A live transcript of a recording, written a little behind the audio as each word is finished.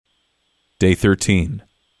Day 13.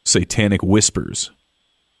 Satanic Whispers.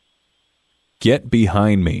 Get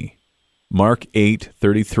behind me. Mark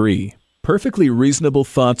 8:33. Perfectly reasonable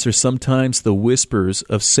thoughts are sometimes the whispers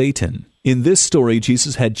of Satan. In this story,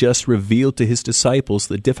 Jesus had just revealed to his disciples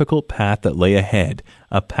the difficult path that lay ahead,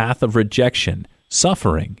 a path of rejection,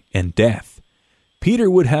 suffering, and death. Peter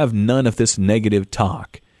would have none of this negative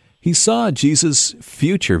talk. He saw Jesus'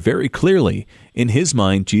 future very clearly. In his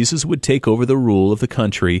mind, Jesus would take over the rule of the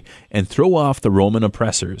country and throw off the Roman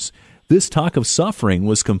oppressors. This talk of suffering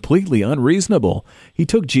was completely unreasonable. He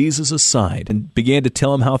took Jesus aside and began to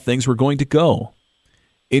tell him how things were going to go.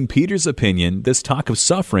 In Peter's opinion, this talk of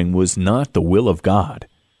suffering was not the will of God.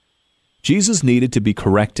 Jesus needed to be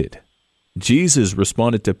corrected. Jesus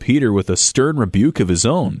responded to Peter with a stern rebuke of his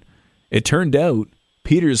own. It turned out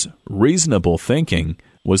Peter's reasonable thinking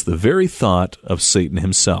was the very thought of Satan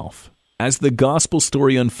himself. As the gospel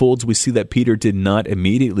story unfolds, we see that Peter did not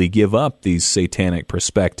immediately give up these satanic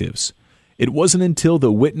perspectives. It wasn't until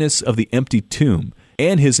the witness of the empty tomb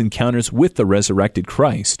and his encounters with the resurrected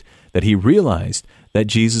Christ that he realized that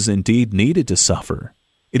Jesus indeed needed to suffer.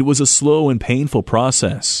 It was a slow and painful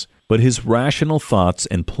process, but his rational thoughts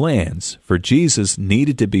and plans for Jesus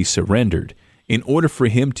needed to be surrendered in order for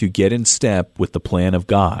him to get in step with the plan of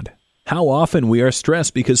God. How often we are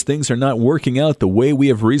stressed because things are not working out the way we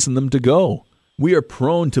have reasoned them to go. We are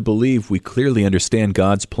prone to believe we clearly understand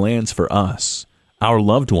God's plans for us, our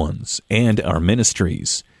loved ones, and our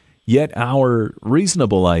ministries. Yet our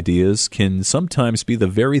reasonable ideas can sometimes be the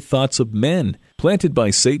very thoughts of men planted by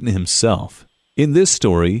Satan himself. In this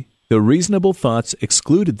story, the reasonable thoughts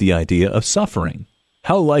excluded the idea of suffering.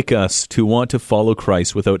 How like us to want to follow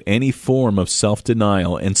Christ without any form of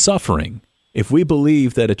self-denial and suffering. If we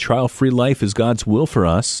believe that a trial-free life is God's will for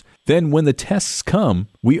us, then when the tests come,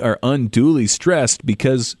 we are unduly stressed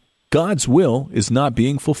because God's will is not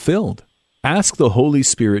being fulfilled. Ask the Holy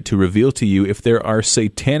Spirit to reveal to you if there are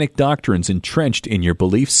satanic doctrines entrenched in your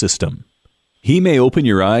belief system. He may open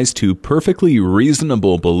your eyes to perfectly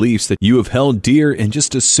reasonable beliefs that you have held dear and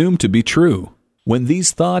just assumed to be true. When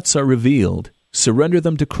these thoughts are revealed, surrender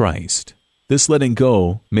them to Christ. This letting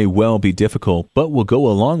go may well be difficult, but will go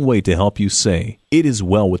a long way to help you say, "It is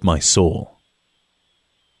well with my soul."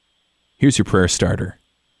 Here's your prayer starter.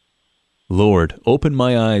 Lord, open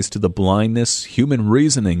my eyes to the blindness human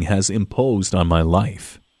reasoning has imposed on my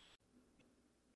life.